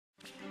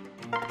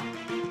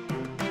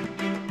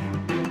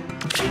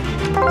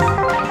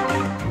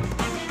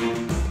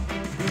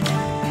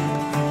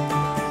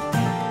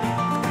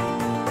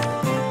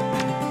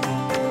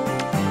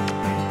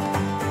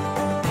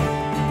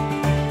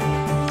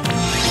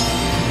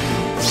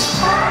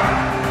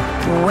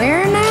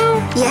Where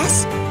now?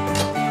 Yes?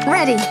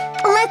 Ready.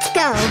 Let's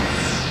go!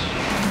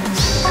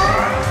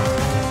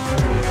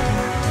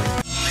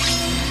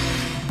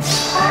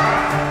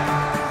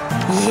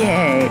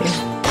 Yay.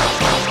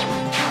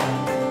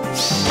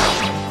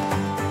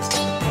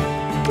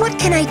 What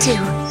can I do?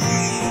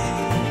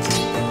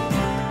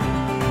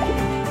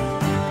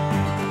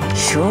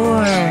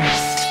 Sure.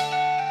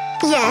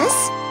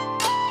 Yes?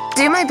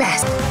 Do my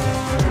best.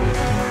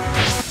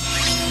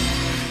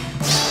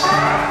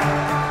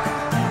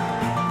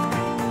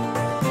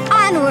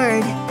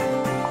 Onward!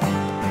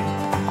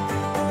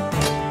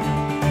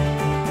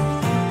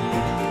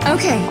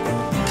 Okay.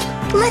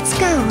 Let's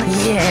go!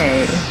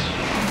 Yay.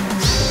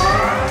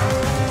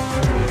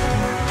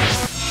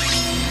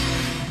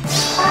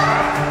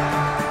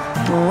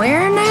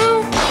 Where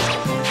now?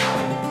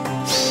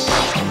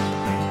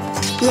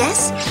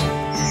 Yes?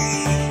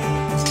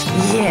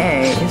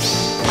 Yay.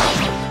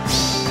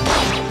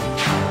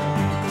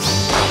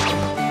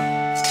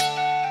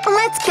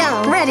 Let's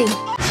go! Ready.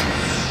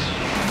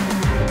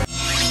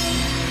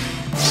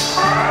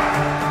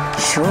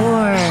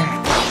 Sure.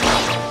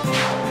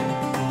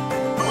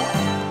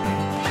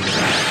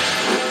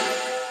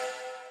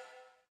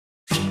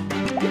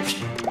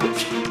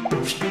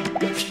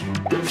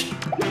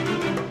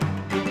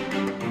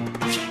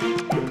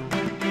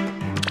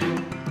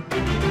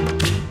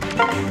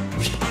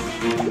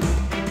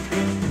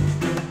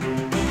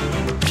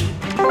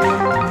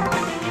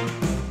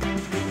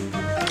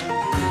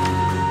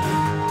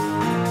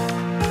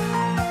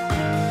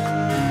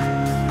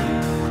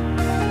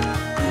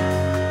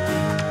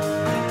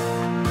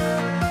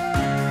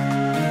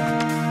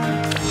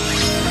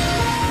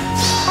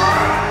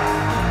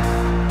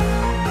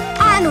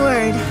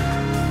 Onward!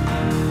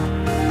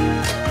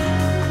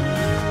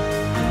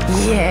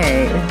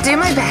 Yay. Do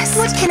my best.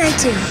 What can I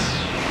do?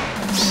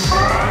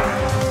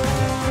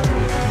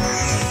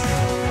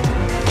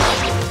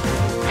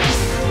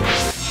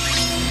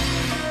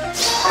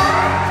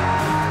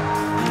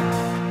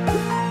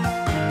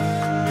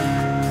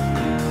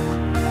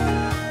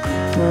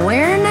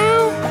 Where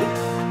now?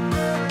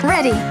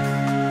 Ready!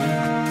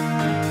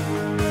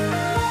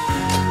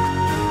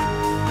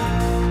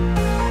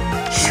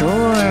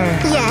 Sure.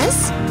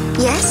 Yes?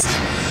 Yes?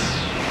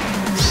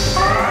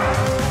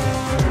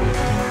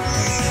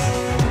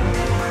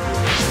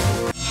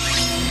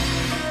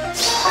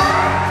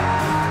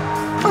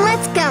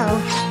 Let's go!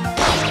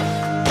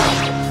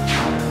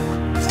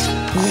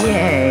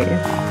 Yay.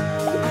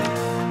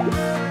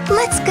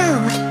 Let's go!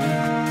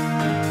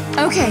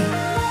 Okay.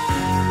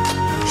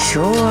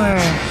 Sure.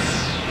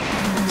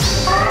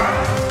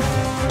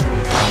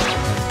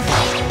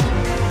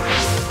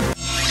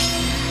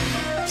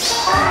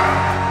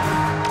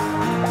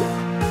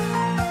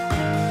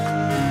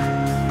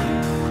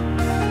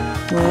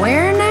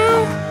 Where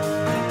now?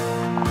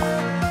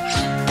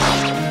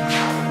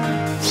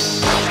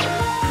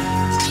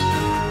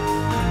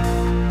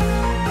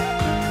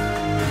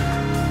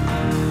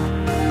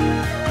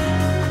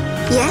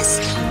 Yes?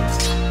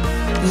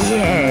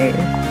 Yay.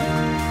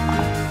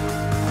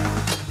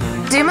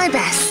 Do my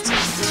best.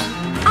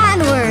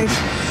 Onward!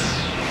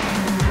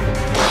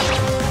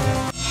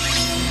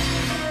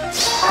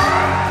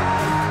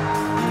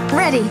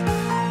 Ready.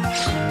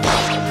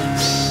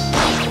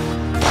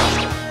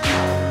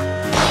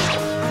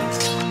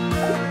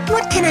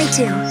 What can I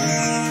do?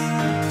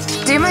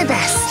 Do my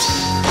best.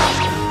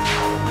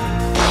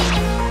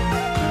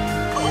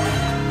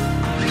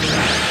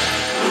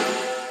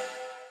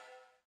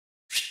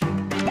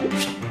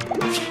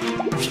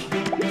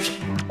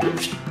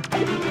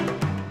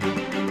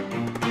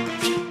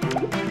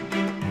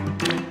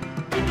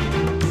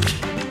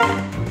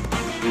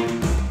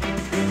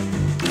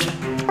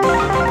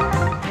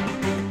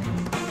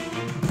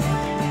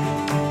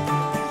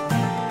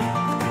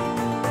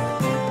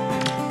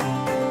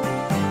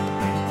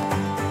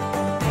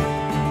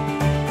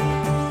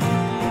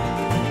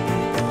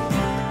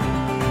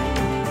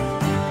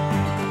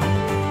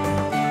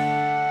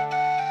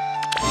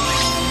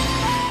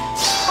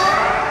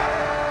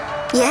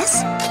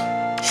 Yes?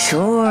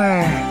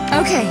 Sure.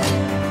 Okay.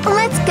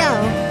 Let's go!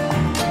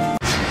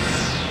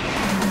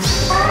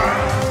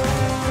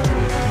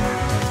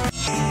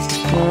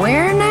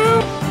 Where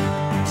now?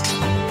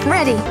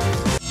 Ready!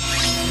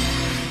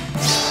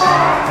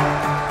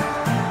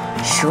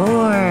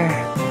 Sure.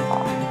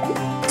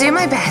 Do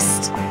my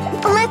best.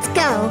 Let's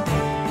go!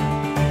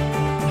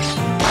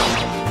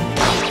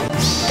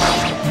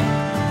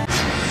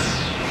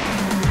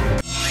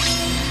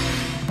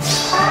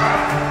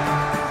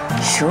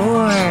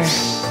 Sure.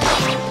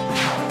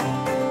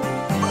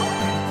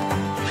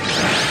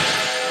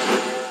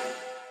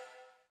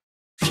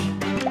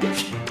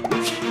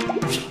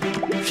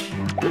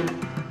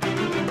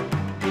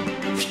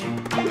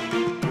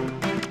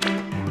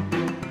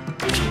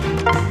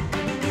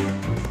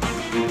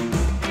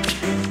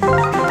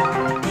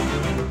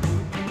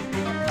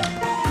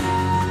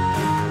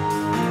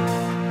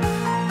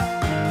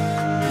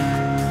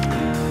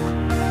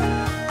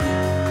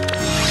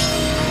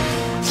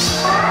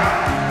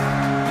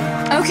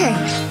 Okay.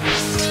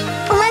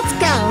 Let's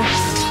go.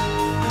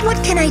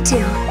 What can I do?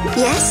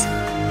 Yes?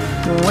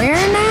 Where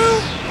now?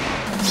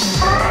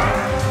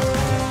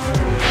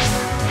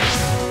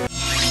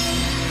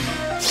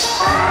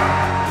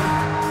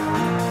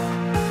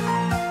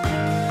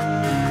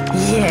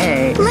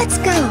 Yay! Let's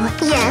go.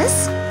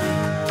 Yes?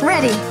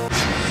 Ready!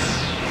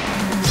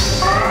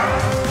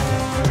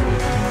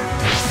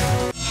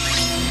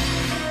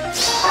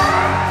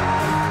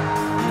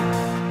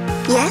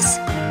 Yes?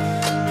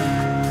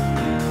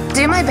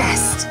 Do my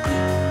best.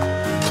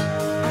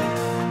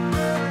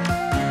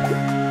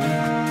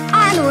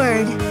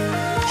 Onward.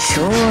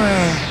 Sure.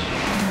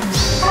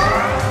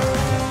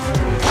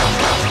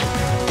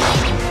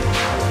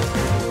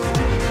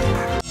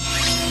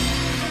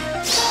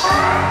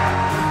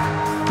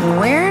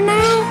 Where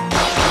now?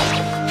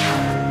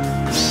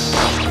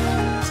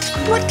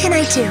 What can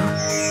I do?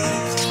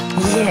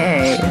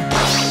 Yay!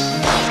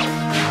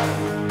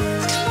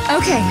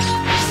 Okay.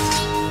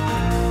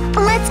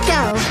 Let's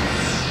go.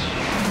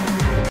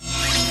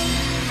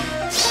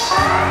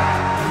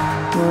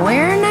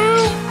 Where now?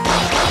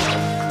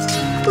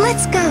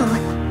 Let's go.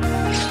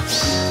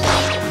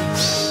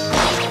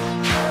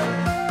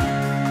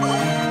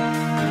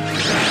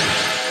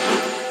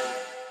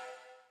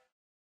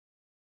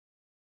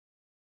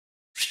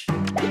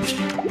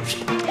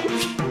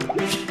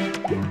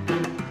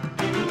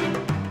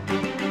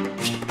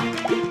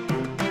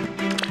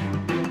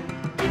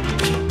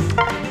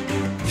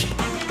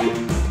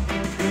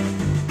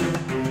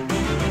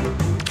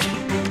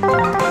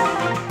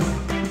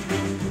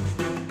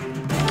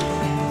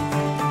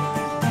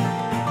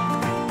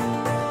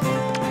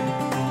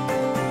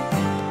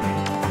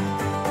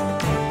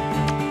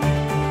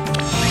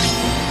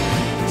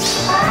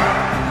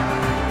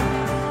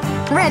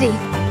 Ready!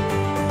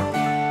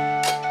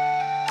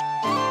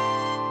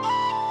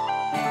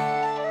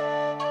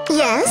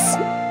 Yes?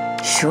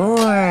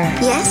 Sure.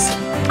 Yes?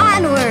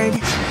 Onward.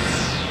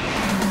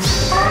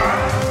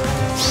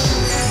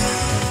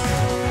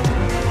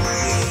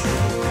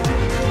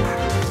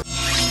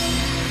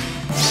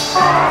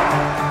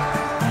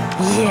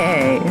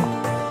 Yay!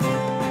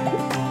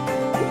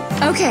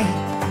 Okay.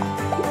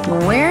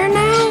 Where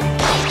now?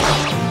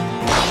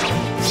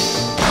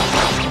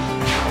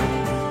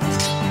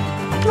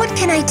 What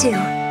can I do?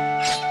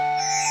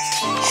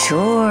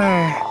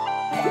 Sure.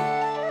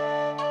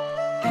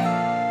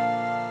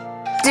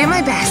 Do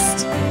my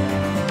best.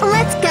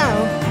 Let's go.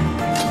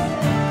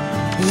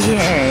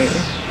 Yay!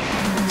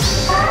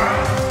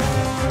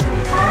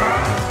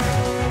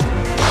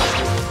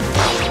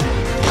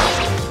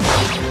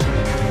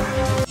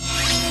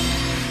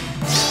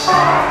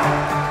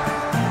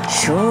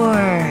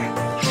 Sure.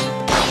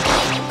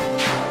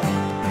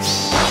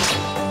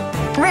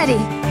 Ready.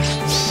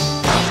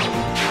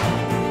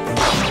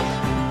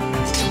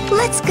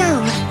 Let's go.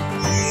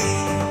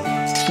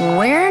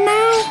 Where now?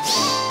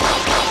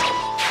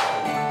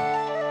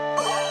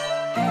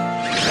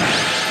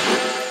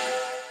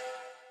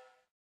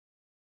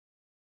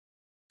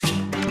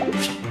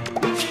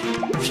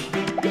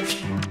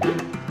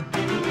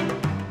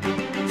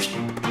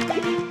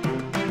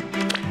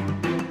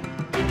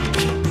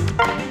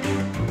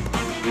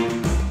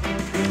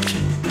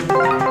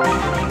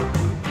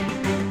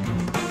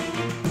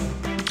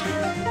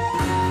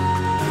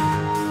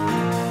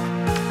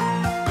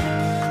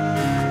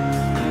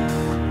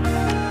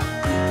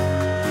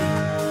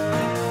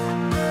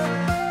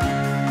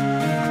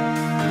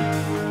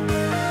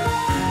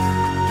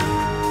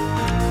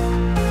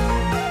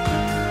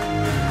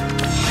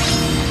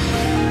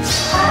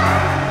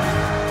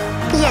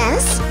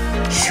 Yes?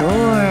 Sure.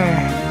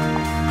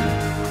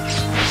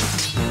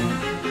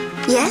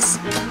 Yes?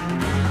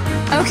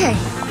 Okay.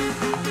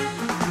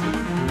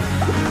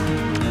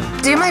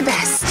 Do my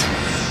best.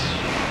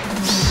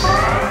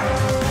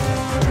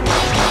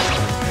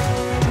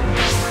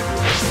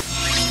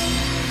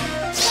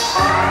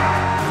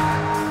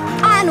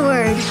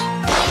 Onward.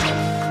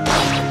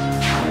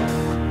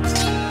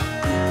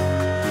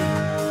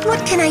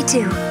 What can I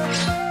do?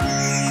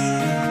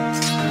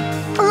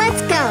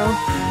 Let's go.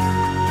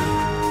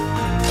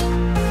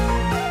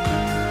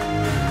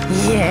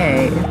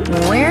 Yay!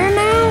 Where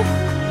now?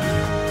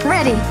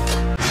 Ready.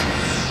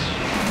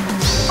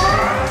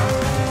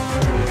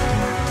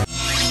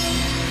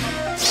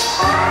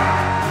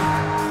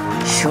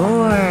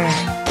 Sure.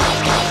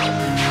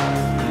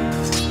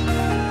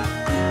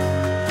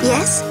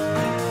 Yes?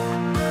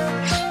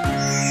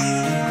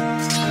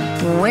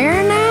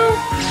 Where now?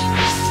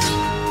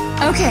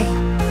 Okay.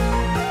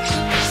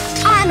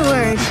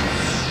 Onward.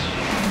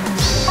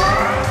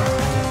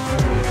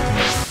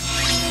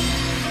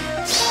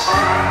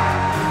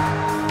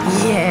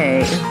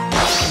 Yay!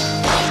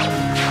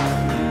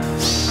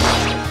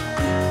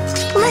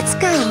 Let's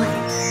go.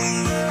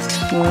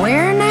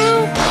 Where now?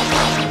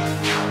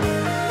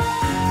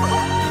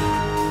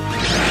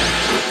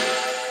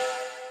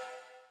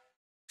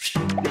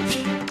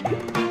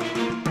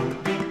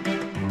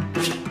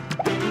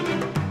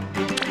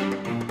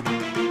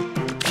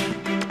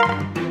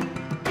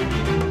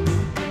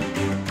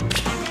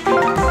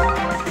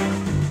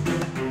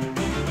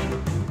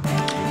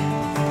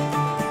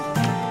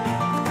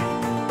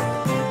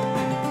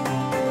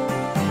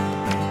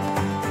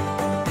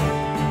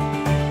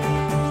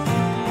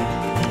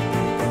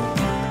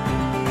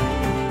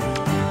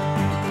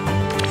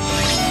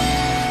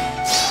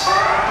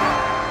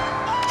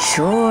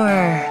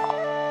 Sure.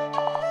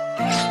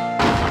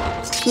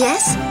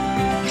 Yes?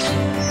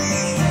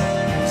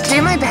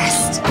 Do my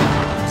best.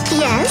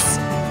 Yes?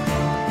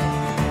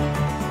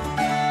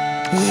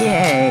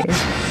 Yay.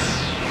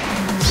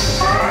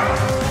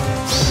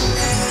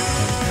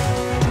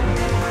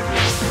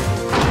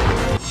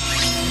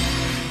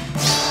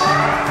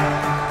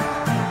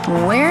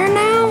 Where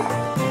now?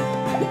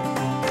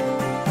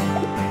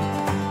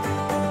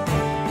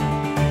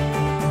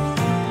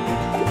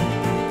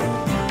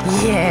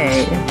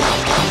 Yay.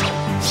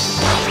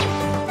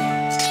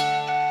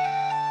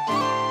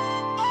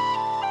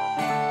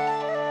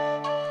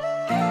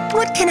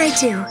 What can I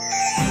do?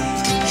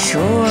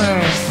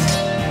 Sure.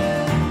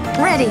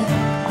 Ready.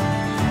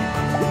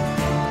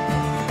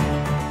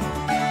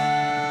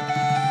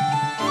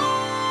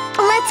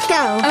 Let's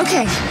go.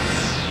 Okay.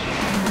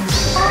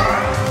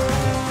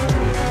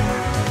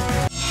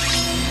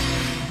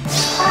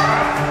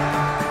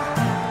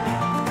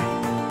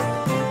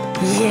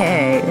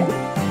 Yay.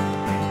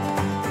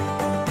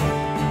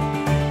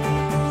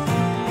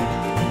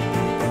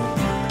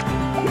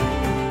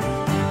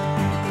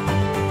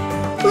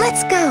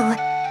 Let's go.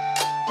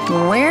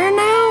 Where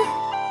now?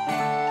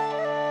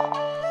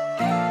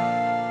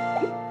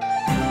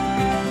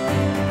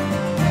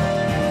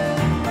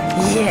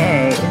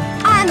 Yay.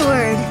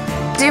 Onward.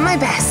 Do my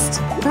best.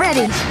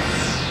 Ready.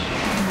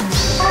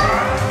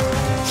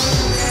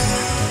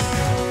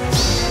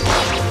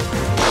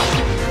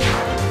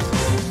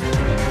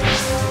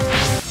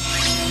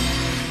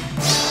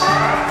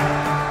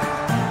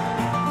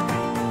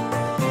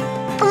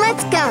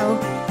 Let's go.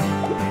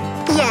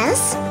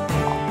 Yes?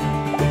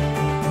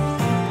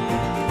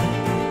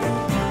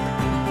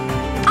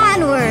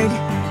 Onward.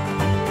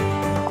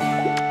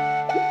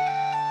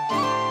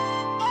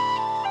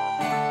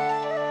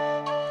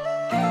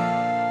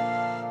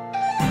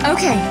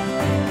 Okay.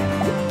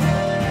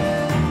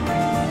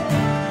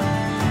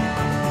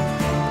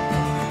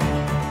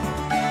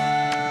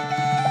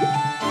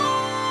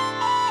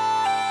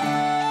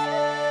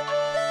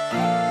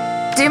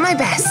 Do my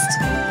best.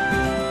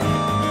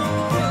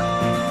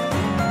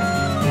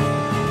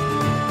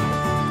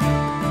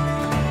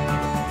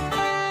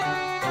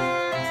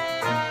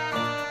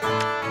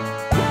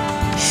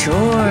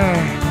 Sure.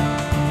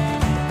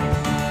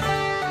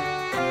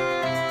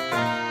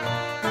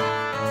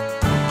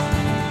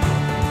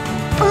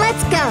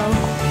 Let's go.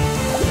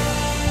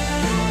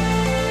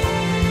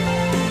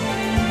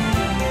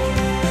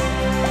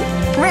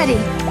 Ready.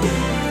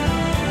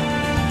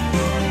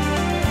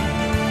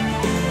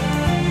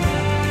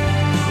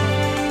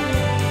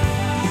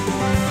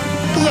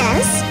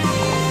 Yes?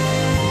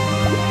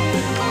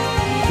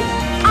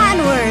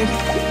 Onward.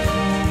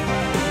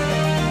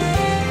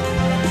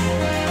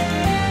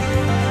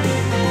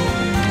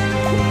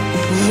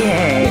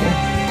 Yay.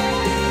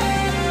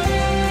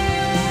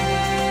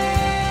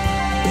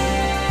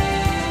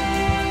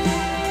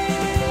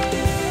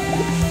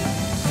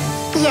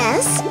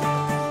 Yes?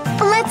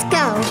 Let's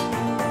go.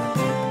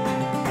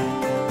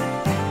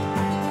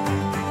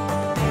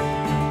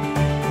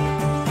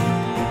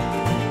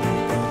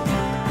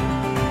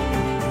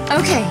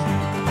 Okay.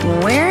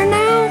 Where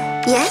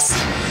now? Yes?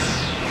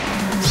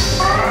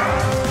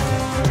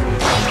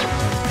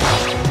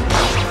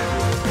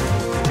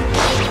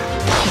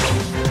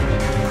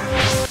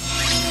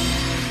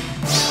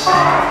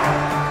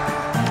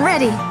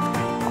 Ready.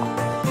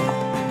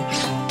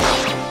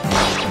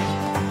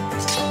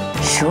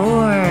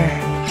 Sure.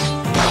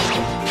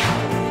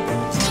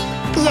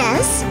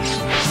 Yes?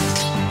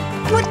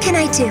 What can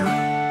I do?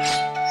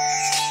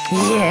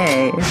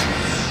 Yay.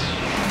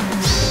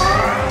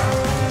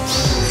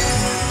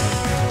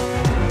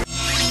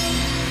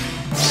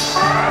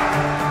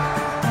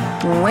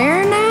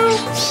 Where now?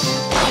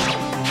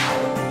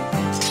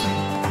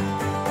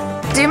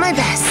 Do my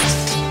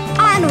best.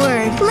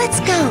 Onward. Let's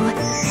go.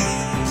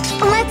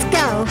 Let's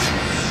go.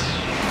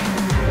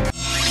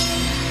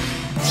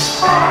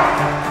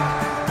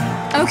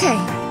 Okay.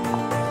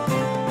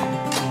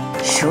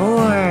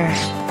 Sure.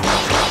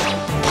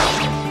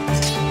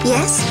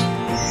 Yes?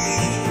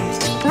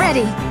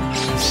 Ready.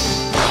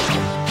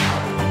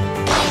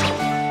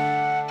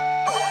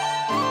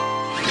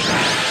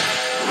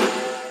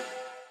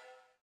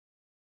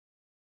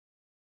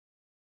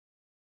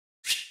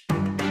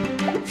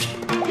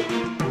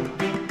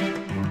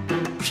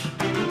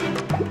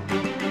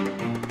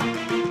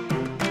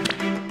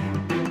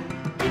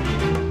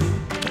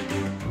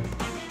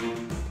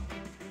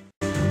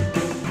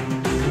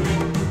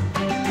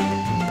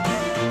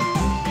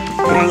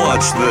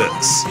 Watch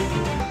this.